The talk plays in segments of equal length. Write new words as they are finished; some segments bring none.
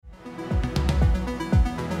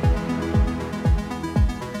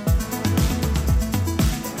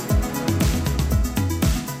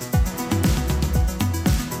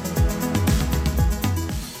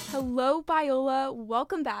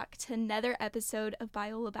welcome back to another episode of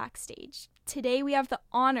Biola Backstage. Today we have the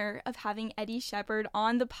honor of having Eddie Shepard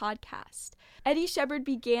on the podcast. Eddie Shepard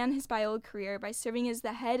began his Biola career by serving as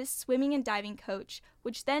the head swimming and diving coach,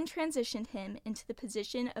 which then transitioned him into the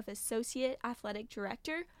position of Associate Athletic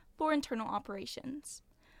Director for Internal Operations.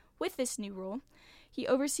 With this new role, he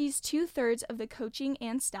oversees 2/3 of the coaching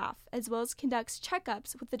and staff, as well as conducts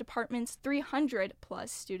checkups with the department's 300-plus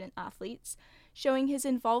student athletes, showing his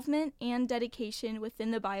involvement and dedication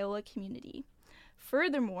within the Biola community.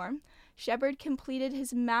 Furthermore, Shepard completed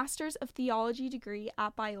his Master's of Theology degree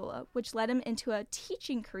at Biola, which led him into a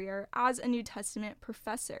teaching career as a New Testament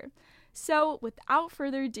professor. So, without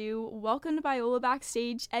further ado, welcome to Biola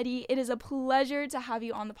Backstage. Eddie, it is a pleasure to have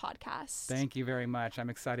you on the podcast. Thank you very much. I'm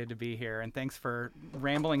excited to be here, and thanks for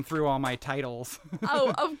rambling through all my titles.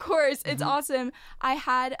 Oh, of course. It's awesome. I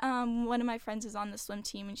had one of my friends is on the swim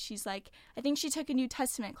team, and she's like, I think she took a New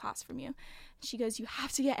Testament class from you. She goes, you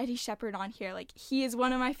have to get Eddie Shepard on here. Like, he is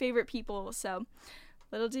one of my favorite people. So,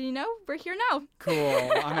 little did you know, we're here now.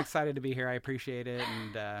 Cool. I'm excited to be here. I appreciate it,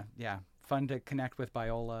 and fun to connect with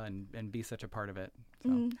Biola and be such a part of it.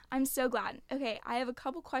 So. I'm so glad. Okay, I have a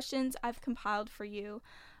couple questions I've compiled for you.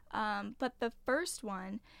 But the first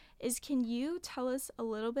one is, can you tell us a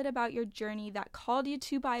little bit about your journey that called you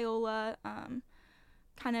to Biola,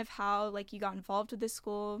 kind of how you got involved with this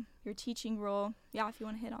school, your teaching role? Yeah, if you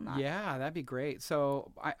want to hit on that. Yeah, that'd be great.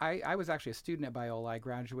 So I was actually a student at Biola. I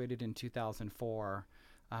graduated in 2004.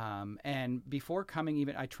 And before coming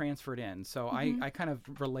I transferred in. So I kind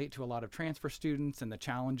of relate to a lot of transfer students and the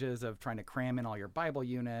challenges of trying to cram in all your Bible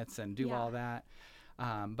units and do all that.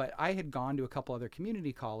 But I had gone to a couple other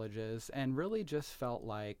community colleges and really just felt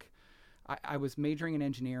like I was majoring in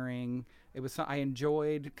engineering. I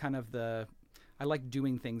enjoyed I like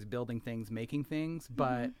doing things, building things, making things,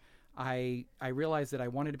 but I realized that I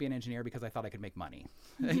wanted to be an engineer because I thought I could make money,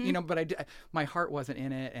 but my heart wasn't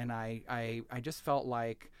in it. And I just felt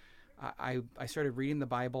like I started reading the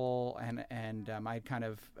Bible and I'd kind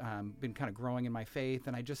of been kind of growing in my faith.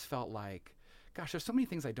 And I just felt like, gosh, there's so many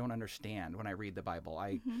things I don't understand when I read the Bible.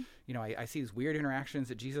 I see these weird interactions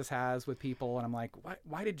that Jesus has with people, and I'm like,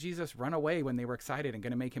 why did Jesus run away when they were excited and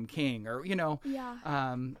going to make him king? Or,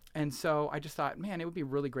 and so I just thought, man, it would be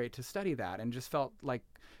really great to study that, and just felt like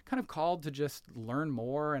kind of called to just learn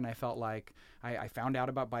more. And I felt like I found out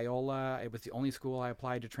about Biola. It was the only school I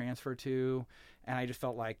applied to transfer to, and I just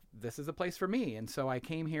felt like this is a place for me. And so I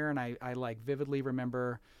came here, and I vividly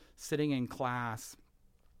remember sitting in class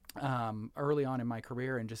early on in my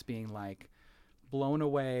career and just being blown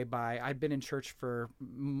away by, I'd been in church for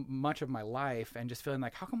much of my life and just feeling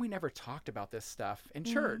like, how come we never talked about this stuff in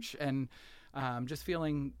church? And just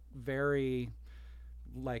feeling very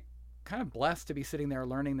kind of blessed to be sitting there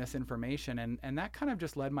learning this information. And that kind of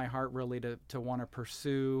just led my heart really to want to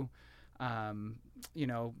pursue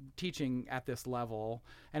teaching at this level.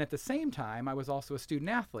 And at the same time, I was also a student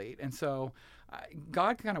athlete. And so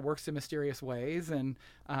God kind of works in mysterious ways. And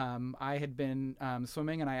I had been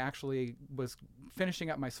swimming, and I actually was finishing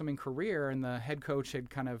up my swimming career, and the head coach had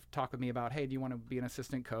kind of talked with me about, hey, do you want to be an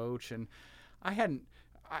assistant coach? And I hadn't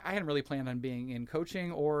really planned on being in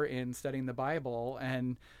coaching or in studying the Bible.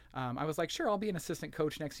 And I was like, sure, I'll be an assistant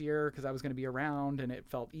coach next year because I was going to be around, and it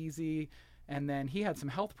felt easy. And then he had some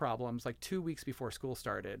health problems 2 weeks before school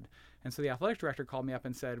started. And so the athletic director called me up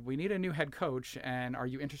and said, we need a new head coach, and are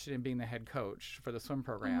you interested in being the head coach for the swim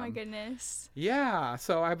program? Oh my goodness. Yeah.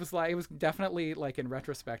 So I was it was definitely in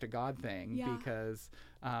retrospect a God thing, because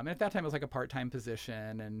and at that time it was a part-time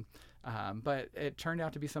position, and but it turned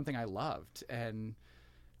out to be something I loved. And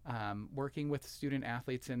working with student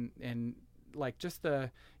athletes and just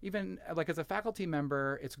even as a faculty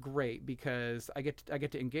member, it's great because I get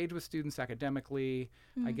to engage with students academically.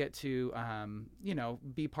 I get to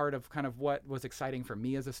be part of kind of what was exciting for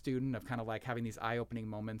me as a student, of kind of having these eye-opening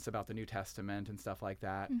moments about the New Testament and stuff like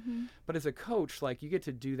that. But as a coach, you get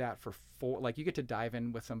to do that for you get to dive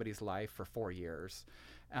in with somebody's life for 4 years,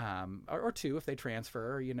 or 2 if they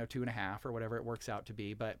transfer, 2.5 or whatever it works out to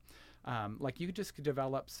be. But you just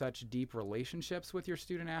develop such deep relationships with your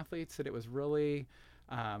student athletes that it was really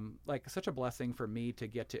such a blessing for me to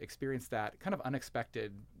get to experience that kind of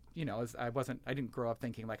unexpected, as I didn't grow up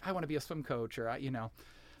thinking I want to be a swim coach, or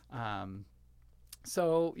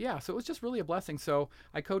so it was just really a blessing. So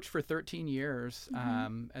I coached for 13 years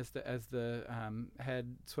as the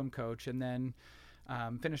head swim coach, and then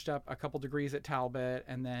finished up a couple degrees at Talbot,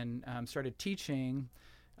 and then started teaching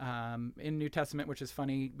in New Testament, which is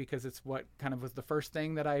funny because it's what kind of was the first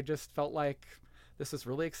thing that I just felt like this is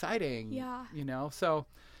really exciting. Yeah. So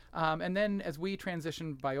And then as we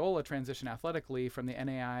Biola transitioned athletically from the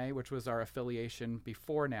NAI, which was our affiliation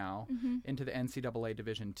before now, into the NCAA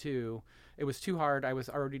Division II, it was too hard. I was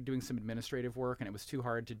already doing some administrative work, and it was too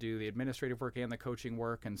hard to do the administrative work and the coaching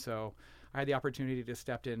work. And so I had the opportunity to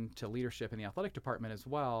step into leadership in the athletic department as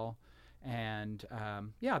well. And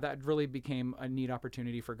that really became a neat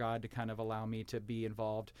opportunity for God to kind of allow me to be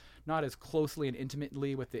involved, not as closely and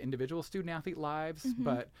intimately with the individual student-athlete lives,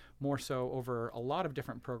 but more so over a lot of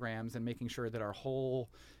different programs and making sure that our whole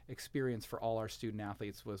experience for all our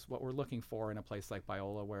student-athletes was what we're looking for in a place like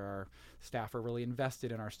Biola, where our staff are really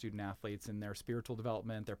invested in our student-athletes and their spiritual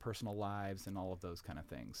development, their personal lives, and all of those kind of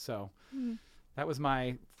things. So that was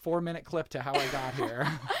my 4-minute clip to how I got here.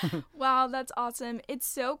 Wow, that's awesome. It's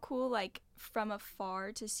so cool, like, from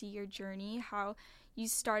afar to see your journey, how you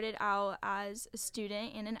started out as a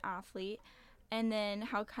student and an athlete, and then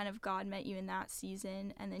how kind of God met you in that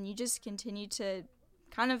season, and then you just continue to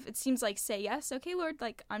kind of, it seems like, say, yes, okay, Lord,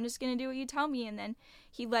 like, I'm just going to do what you tell me, and then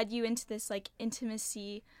he led you into this, like,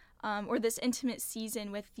 intimacy, or this intimate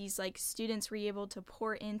season with these, like, students where you're able to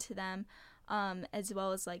pour into them, as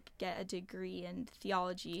well as, like, get a degree in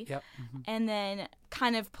theology. Yep. And then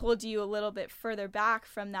kind of pulled you a little bit further back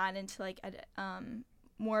from that into, like,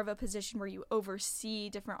 more of a position where you oversee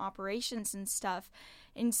different operations and stuff.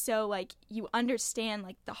 And so, like, you understand,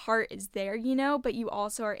 like, the heart is there, but you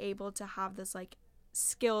also are able to have this, like,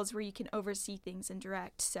 skills where you can oversee things and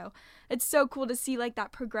direct. So it's so cool to see, like,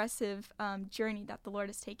 that progressive journey that the Lord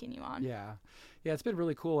has taken you on. Yeah, it's been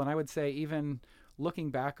really cool. And I would say, even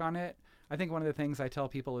looking back on it, I think one of the things I tell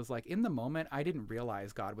people is, like, in the moment, I didn't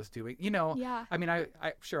realize God was doing, Yeah. I mean, I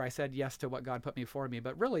said yes to what God put before me,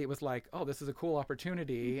 but really it was like, oh, this is a cool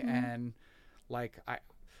opportunity. And, like, I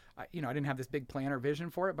didn't have this big plan or vision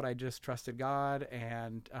for it, but I just trusted God.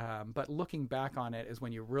 And, but looking back on it is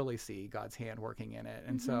when you really see God's hand working in it.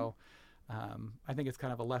 And so I think it's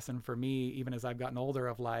kind of a lesson for me, even as I've gotten older,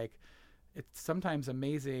 of, like, it's sometimes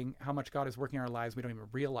amazing how much God is working in our lives. We don't even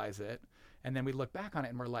realize it. And then we look back on it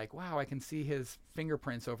and we're like, wow, I can see his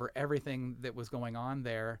fingerprints over everything that was going on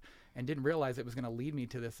there, and didn't realize it was going to lead me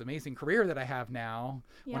to this amazing career that I have now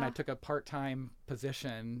when I took a part-time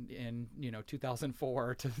position in,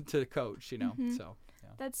 2004 to coach, So, yeah.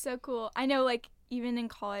 That's so cool. I know, like, even in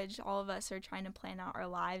college, all of us are trying to plan out our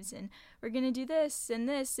lives, and we're going to do this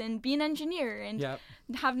and be an engineer and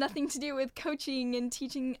have nothing to do with coaching and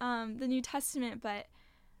teaching the New Testament. But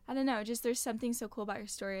I don't know, just there's something so cool about your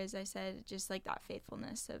story, as I said, just like that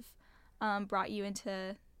faithfulness of brought you into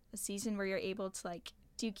a season where you're able to, like,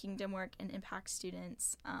 do kingdom work and impact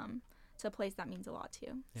students to a place that means a lot to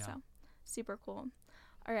you. Yeah. So super cool.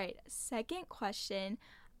 All right, second question.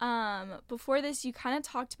 Before this, you kind of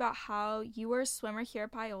talked about how you were a swimmer here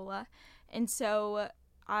at Biola. And so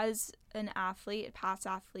as an athlete, a past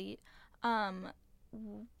athlete,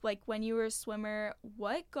 like, when you were a swimmer,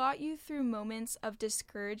 what got you through moments of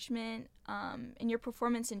discouragement in your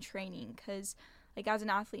performance and training? Because, like, as an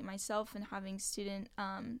athlete myself and having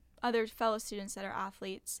other fellow students that are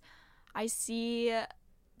athletes, I see,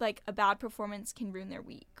 like, a bad performance can ruin their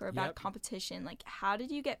week, or a bad competition. Like, how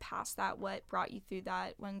did you get past that? What brought you through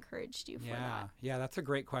that? What encouraged you for that? Yeah, that's a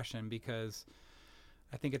great question, because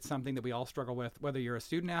I think it's something that we all struggle with, whether you're a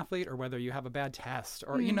student athlete or whether you have a bad test,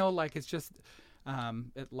 or, like, it's just,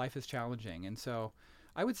 life is challenging. And so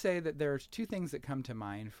I would say that there's two things that come to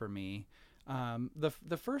mind for me.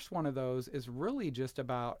 The first one of those is really just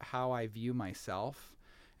about how I view myself.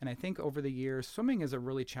 And I think over the years, swimming is a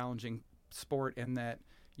really challenging sport in that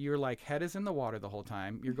you're, like, head is in the water the whole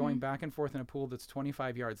time. You're going back and forth in a pool that's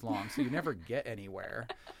 25 yards long, so you never get anywhere.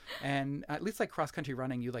 And at least, like, cross-country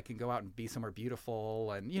running, you, like, can go out and be somewhere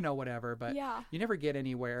beautiful and, whatever, but you never get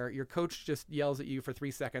anywhere. Your coach just yells at you for 3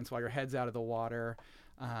 seconds while your head's out of the water.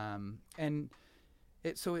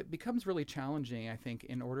 So it becomes really challenging, I think,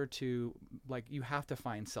 in order to, like, you have to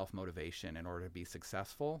find self-motivation in order to be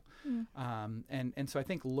successful. And so I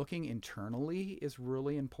think looking internally is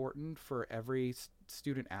really important for every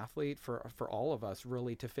student athlete, for all of us,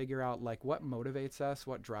 really, to figure out, like, what motivates us,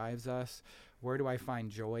 what drives us, where do I find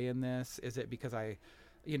joy in this? Is it because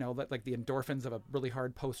like the endorphins of a really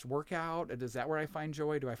hard post-workout? Is that where I find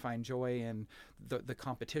joy? Do I find joy in the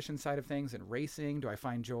competition side of things and racing? Do I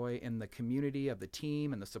find joy in the community of the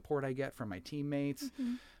team and the support I get from my teammates?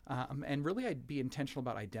 And really, I'd be intentional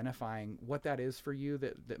about identifying what that is for you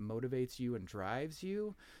that motivates you and drives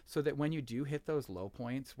you, so that when you do hit those low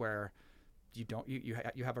points where you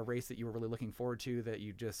have a race that you were really looking forward to that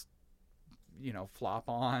you just flop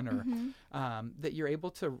on, or that you're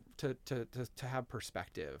able to have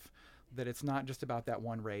perspective, that it's not just about that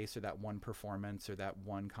one race or that one performance or that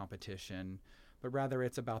one competition, but rather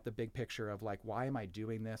it's about the big picture of like, why am I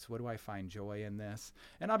doing this? What do I find joy in this?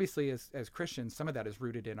 And obviously as Christians, some of that is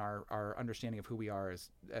rooted in our understanding of who we are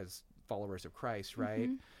as followers of Christ, right?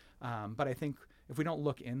 But I think if we don't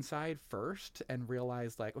look inside first and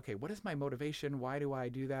realize like, okay, what is my motivation? Why do I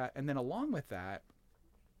do that? And then along with that,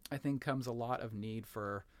 I think comes a lot of need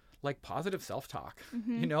for like positive self-talk,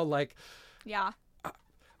 like, yeah,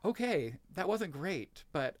 okay, that wasn't great,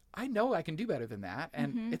 but I know I can do better than that,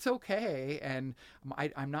 and it's okay, and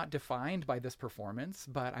I'm not defined by this performance,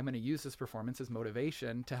 but I'm going to use this performance as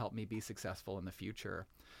motivation to help me be successful in the future.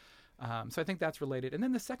 So I think that's related. And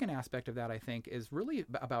then the second aspect of that, I think, is really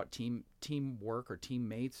about teamwork or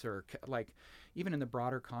teammates, or like even in the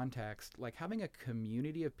broader context, like having a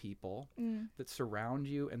community of people that surround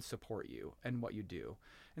you and support you and what you do.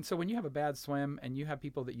 And so when you have a bad swim and you have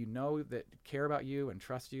people that you know that care about you and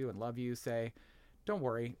trust you and love you, say, don't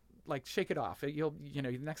worry, like shake it off.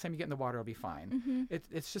 Next time you get in the water, it'll be fine.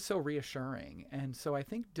 It's just so reassuring. And so I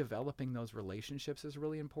think developing those relationships is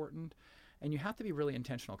really important. And you have to be really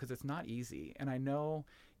intentional because it's not easy. And I know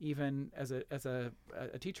even as a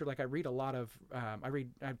teacher, like I read a lot of, I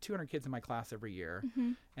have 200 kids in my class every year.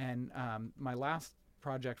 And my last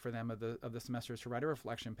project for them of the semester is to write a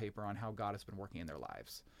reflection paper on how God has been working in their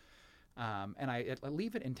lives. And I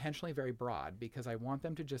leave it intentionally very broad because I want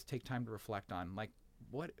them to just take time to reflect on like,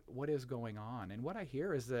 what is going on? And what I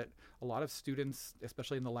hear is that a lot of students,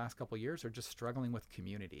 especially in the last couple of years, are just struggling with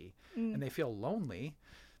community and they feel lonely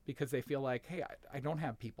because they feel like, hey, I don't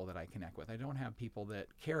have people that I connect with. I don't have people that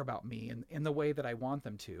care about me in the way that I want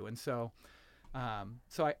them to. And so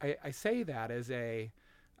I say that as a,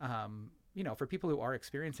 for people who are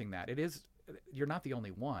experiencing that, you're not the only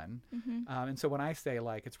one. And so when I say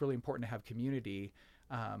like, it's really important to have community,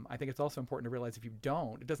 I think it's also important to realize if you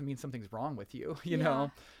don't, it doesn't mean something's wrong with you,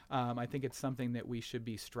 know? I think it's something that we should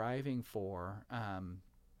be striving for.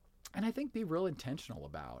 And I think be real intentional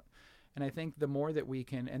about. And I think the more that we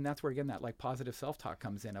can, and that's where, again, that like positive self-talk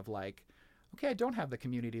comes in of like, okay, I don't have the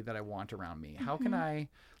community that I want around me. How can I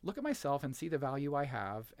look at myself and see the value I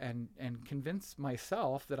have and convince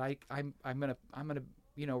myself that I'm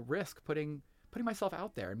gonna risk putting myself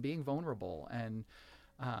out there and being vulnerable. And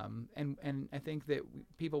I think that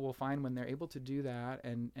people will find when they're able to do that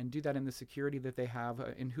and do that in the security that they have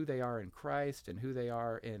in who they are in Christ and who they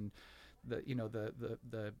are in the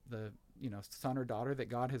son or daughter that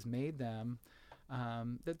God has made them,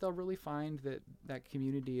 that they'll really find that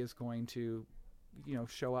community is going to,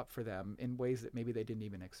 show up for them in ways that maybe they didn't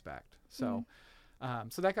even expect. So,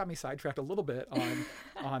 so that got me sidetracked a little bit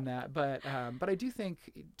on that. But I do think,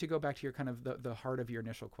 to go back to your kind of the heart of your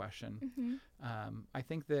initial question, I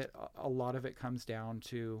think that a lot of it comes down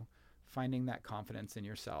to finding that confidence in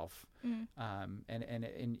yourself.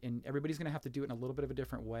 And everybody's going to have to do it in a little bit of a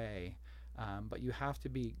different way. But you have to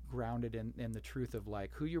be grounded in the truth of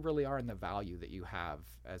like who you really are and the value that you have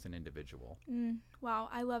as an individual. Wow,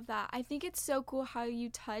 I love that. I think it's so cool how you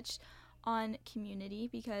touch on community,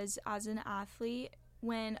 because as an athlete,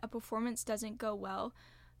 when a performance doesn't go well,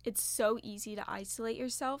 it's so easy to isolate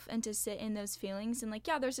yourself and to sit in those feelings. And like,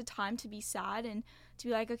 yeah, there's a time to be sad and to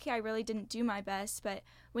be like, okay, I really didn't do my best. But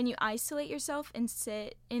when you isolate yourself and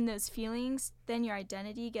sit in those feelings, then your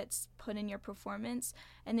identity gets put in your performance,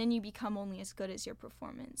 and then you become only as good as your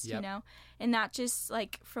performance, And that just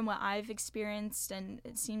like from what I've experienced, and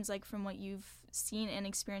it seems like from what you've seen and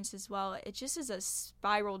experienced as well, it just is a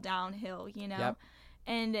spiral downhill,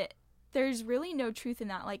 And there's really no truth in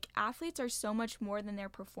that. Like, athletes are so much more than their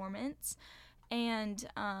performance, and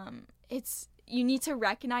you need to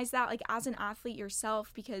recognize that, like, as an athlete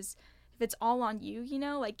yourself, because if it's all on you,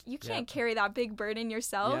 like, you can't carry that big burden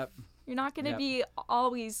yourself. You're not going to be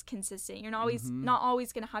always consistent. You're not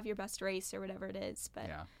always going to have your best race or whatever it is. But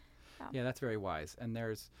yeah, that's very wise. And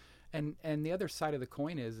there's and the other side of the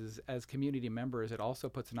coin is as community members, it also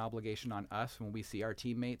puts an obligation on us when we see our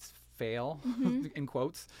teammates fail, in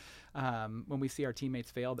quotes. When we see our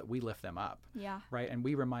teammates fail, that we lift them up, right? And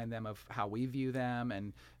we remind them of how we view them.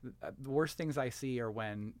 And the worst things I see are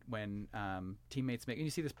when teammates make, and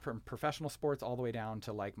you see this from professional sports all the way down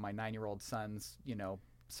to like my 9-year-old son's,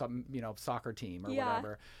 soccer team or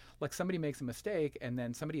whatever. Like, somebody makes a mistake and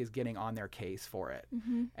then somebody is getting on their case for it.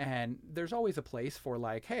 And there's always a place for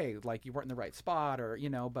like, hey, like, you weren't in the right spot, or,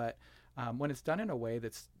 but When it's done in a way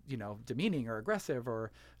that's, demeaning or aggressive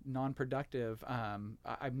or non-productive,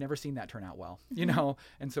 I've never seen that turn out well,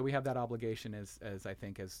 and so we have that obligation as I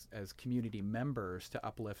think as community members to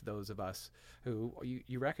uplift those of us who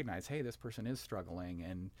you recognize, hey, this person is struggling,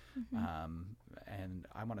 and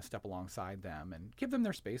I want to step alongside them and give them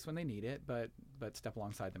their space when they need it, but step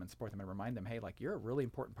alongside them and support them and remind them, hey, like, you're a really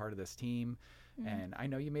important part of this team, and I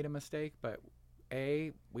know you made a mistake, but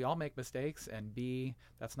A, we all make mistakes, and B,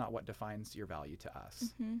 that's not what defines your value to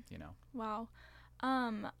us. Wow.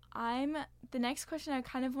 The next question, I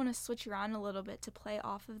kind of want to switch around a little bit to play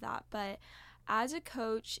off of that, but as a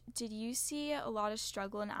coach, did you see a lot of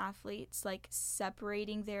struggle in athletes, like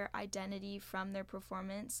separating their identity from their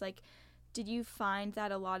performance? Like, did you find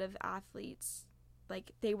that a lot of athletes,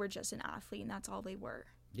 like, they were just an athlete and that's all they were?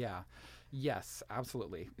 Yeah. Yes,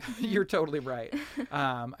 absolutely. You're totally right.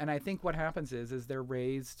 And I think what happens is they're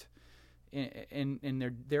raised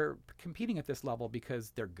in they're competing at this level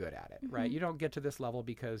because they're good at it, right? You don't get to this level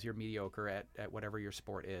because you're mediocre at whatever your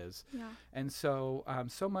sport is. Yeah. And so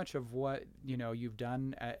so much of what you've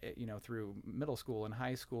done through middle school and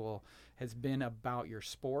high school has been about your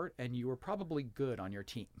sport, and you were probably good on your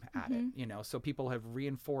team at it. So people have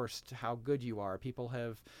reinforced how good you are. People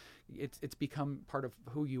have it's become part of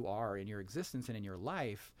who you are in your existence and in your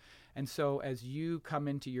life. And so as you come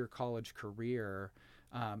into your college career,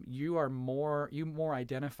 you more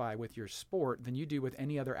identify with your sport than you do with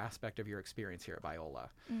any other aspect of your experience here at Biola,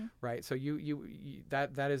 right? So you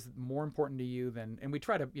that is more important to you than, and we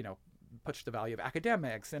try to push the value of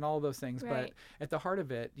academics and all those things, right. But at the heart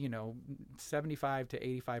of it, 75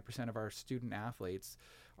 to 85% of our student athletes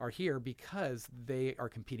are here because they are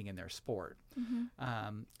competing in their sport.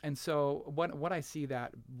 And so what I see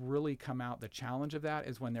that really come out, the challenge of that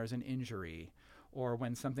is when there's an injury, or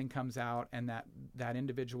when something comes out and that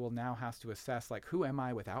individual now has to assess, like, who am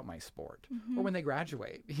I without my sport? Or when they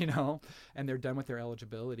graduate, and they're done with their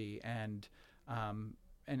eligibility, and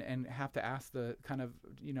have to ask the kind of,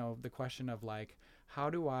 the question of, like, how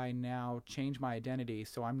do I now change my identity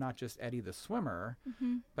so I'm not just Eddie the swimmer,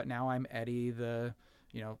 but now I'm Eddie the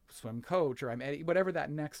swim coach, or I'm Eddie, whatever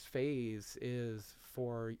that next phase is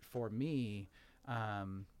for me.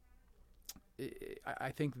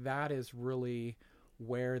 I think that is really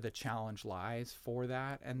where the challenge lies for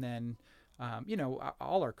that. And then,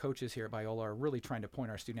 all our coaches here at Biola are really trying to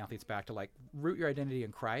point our student athletes back to, like, root your identity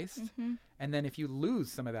in Christ. And then if you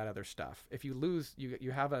lose some of that other stuff, if you lose,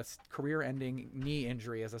 you have a career-ending knee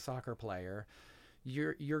injury as a soccer player,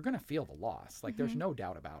 you're going to feel the loss. Like, there's no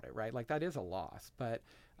doubt about it, right? Like, that is a loss, but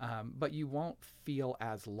you won't feel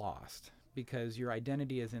as lost, because your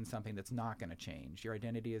identity is in something that's not going to change. Your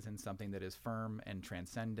identity is in something that is firm and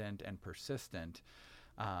transcendent and persistent.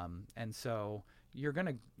 And so you're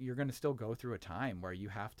gonna still go through a time where you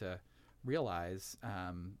have to realize,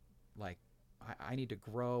 like, I need to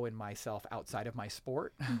grow in myself outside of my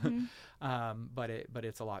sport. But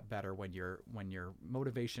it's a lot better when your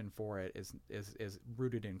motivation for it is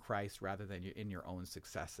rooted in Christ rather than in your own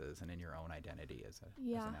successes and in your own identity as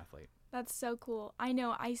an athlete. That's so cool. I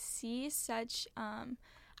know I see such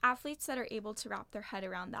athletes that are able to wrap their head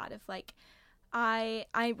around that. If, like, I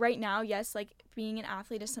right now, yes, like, being an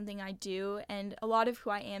athlete is something I do, and a lot of who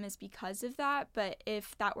I am is because of that. But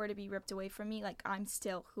if that were to be ripped away from me, like, I'm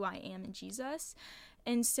still who I am in Jesus.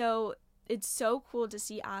 And so it's so cool to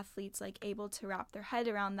see athletes, like, able to wrap their head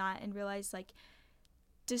around that and realize, like,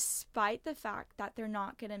 despite the fact that they're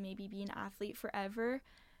not going to maybe be an athlete forever,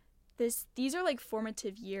 these are, like,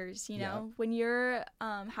 formative years, when you're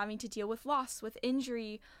having to deal with loss, with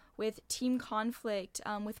injury, with team conflict,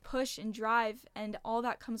 with push and drive, and all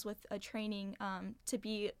that comes with a training to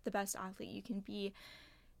be the best athlete you can be.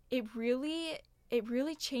 It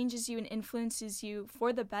really changes you and influences you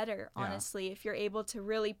for the better, honestly, if you're able to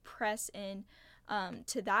really press in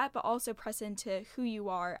to that, but also press into who you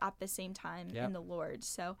are at the same time in the Lord.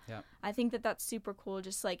 So I think that that's super cool,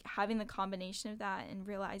 just, like, having the combination of that and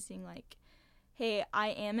realizing, like, hey, I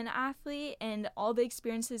am an athlete, and all the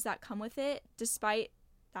experiences that come with it, despite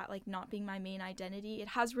that, like, not being my main identity, it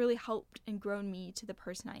has really helped and grown me to the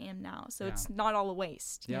person I am now. So it's not all a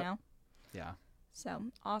waste, you know? Yeah. So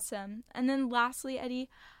awesome. And then lastly, Eddie,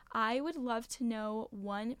 I would love to know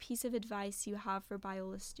one piece of advice you have for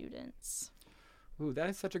Biola students. Ooh, that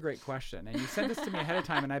is such a great question. And you sent this to me ahead of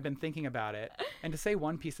time, and I've been thinking about it. And to say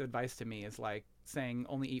one piece of advice to me is like saying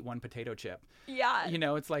only eat one potato chip. Yeah.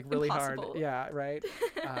 It's like really impossible. hard. Yeah, right?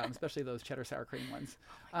 Especially those cheddar sour cream ones.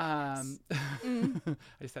 I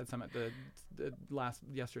just had some at the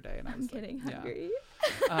yesterday, and I was getting hungry.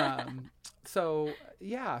 So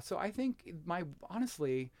I think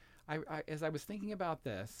honestly, as I was thinking about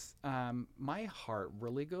this, my heart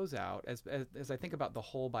really goes out as I think about the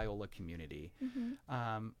whole Biola community.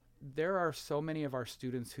 There are so many of our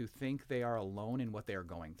students who think they are alone in what they are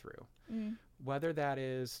going through, whether that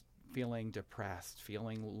is feeling depressed,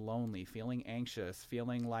 feeling lonely, feeling anxious,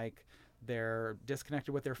 feeling like they're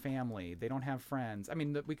disconnected with their family, they don't have friends. I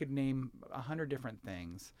mean, we could name 100 different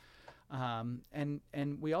things.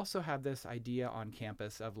 And we also have this idea on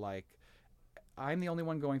campus of like, I'm the only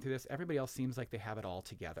one going through this. Everybody else seems like they have it all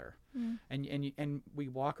together. And we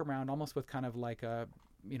walk around almost with kind of like a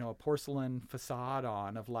porcelain facade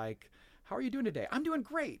on of like, how are you doing today? I'm doing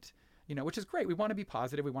great. Which is great. We want to be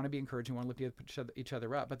positive. We want to be encouraging. We want to lift each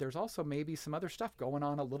other up. But there's also maybe some other stuff going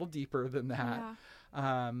on a little deeper than that.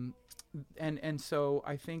 Yeah. And so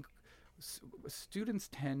I think students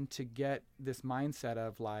tend to get this mindset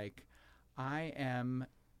of like, I am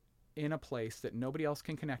in a place that nobody else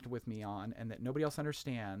can connect with me on and that nobody else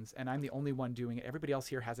understands, and I'm the only one doing it. Everybody else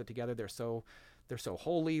here has it together. They're so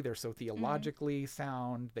holy, they're so theologically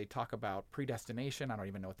sound. They talk about predestination. I don't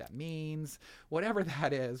even know what that means. Whatever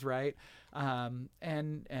that is, right? And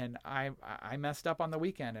I messed up on the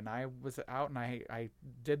weekend, and I was out and I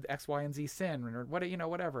did X, Y, and Z sin, or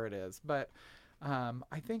whatever it is. But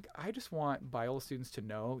I think I just want Biola students to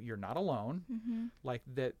know you're not alone. Like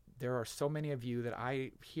that there are so many of you that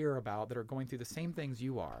I hear about that are going through the same things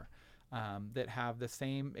you are, that have the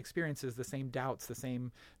same experiences, the same doubts, the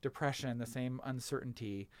same depression, the same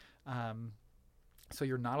uncertainty. So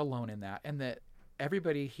you're not alone in that, and that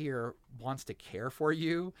everybody here wants to care for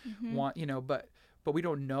you, but we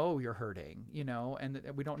don't know you're hurting, and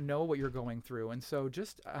we don't know what you're going through. And so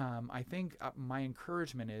just, I think my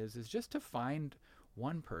encouragement is just to find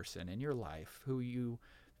one person in your life who you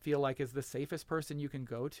feel like is the safest person you can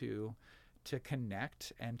go to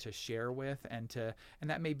connect and to share with, and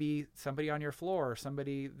that may be somebody on your floor, or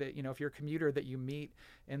somebody that, if you're a commuter, that you meet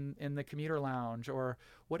in the commuter lounge, or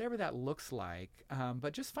whatever that looks like.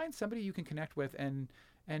 But just find somebody you can connect with, and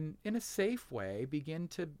in a safe way begin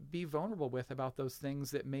to be vulnerable with about those things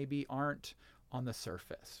that maybe aren't on the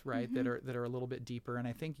surface, right? That are a little bit deeper. And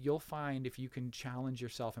I think you'll find, if you can challenge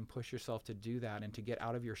yourself and push yourself to do that and to get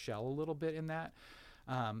out of your shell a little bit in that,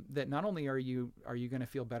 that not only are you going to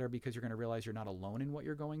feel better because you're going to realize you're not alone in what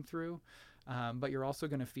you're going through, but you're also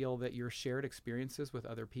going to feel that your shared experiences with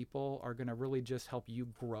other people are going to really just help you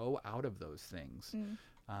grow out of those things,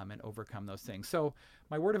 and overcome those things. So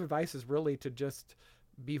my word of advice is really to just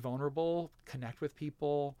be vulnerable, connect with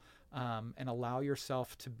people, and allow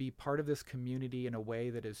yourself to be part of this community in a way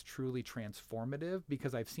that is truly transformative,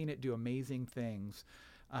 because I've seen it do amazing things.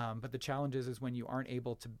 But the challenge is when you aren't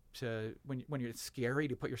able to when it's scary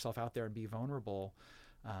to put yourself out there and be vulnerable,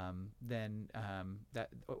 then that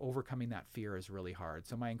overcoming that fear is really hard.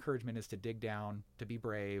 So my encouragement is to dig down, to be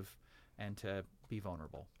brave, and to be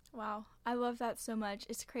vulnerable. Wow. I love that so much.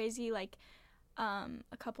 It's crazy. Like,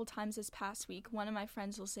 a couple times this past week, one of my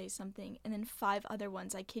friends will say something, and then 5 other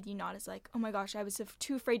ones, I kid you not, is like, oh my gosh, I was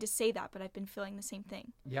too afraid to say that, but I've been feeling the same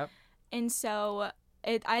thing. Yep. And so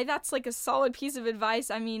that's like a solid piece of advice.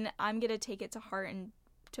 I mean, I'm going to take it to heart and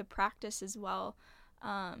to practice as well.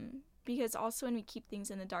 Because also when we keep things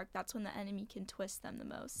in the dark, that's when the enemy can twist them the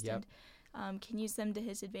most. Yep. And can use them to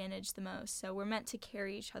his advantage the most. So we're meant to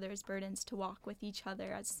carry each other's burdens, to walk with each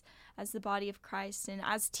other as the body of Christ and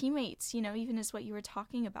as teammates, even as what you were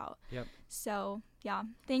talking about. Yep. So, yeah,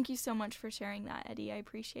 thank you so much for sharing that, Eddie. I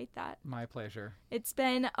appreciate that. My pleasure. It's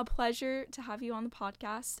been a pleasure to have you on the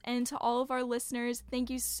podcast. And to all of our listeners, thank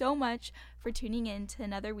you so much for tuning in to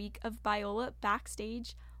another week of Biola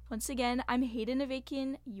Backstage. Once again, I'm Hayden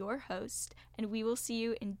Avakian, your host, and we will see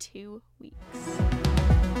you in 2 weeks.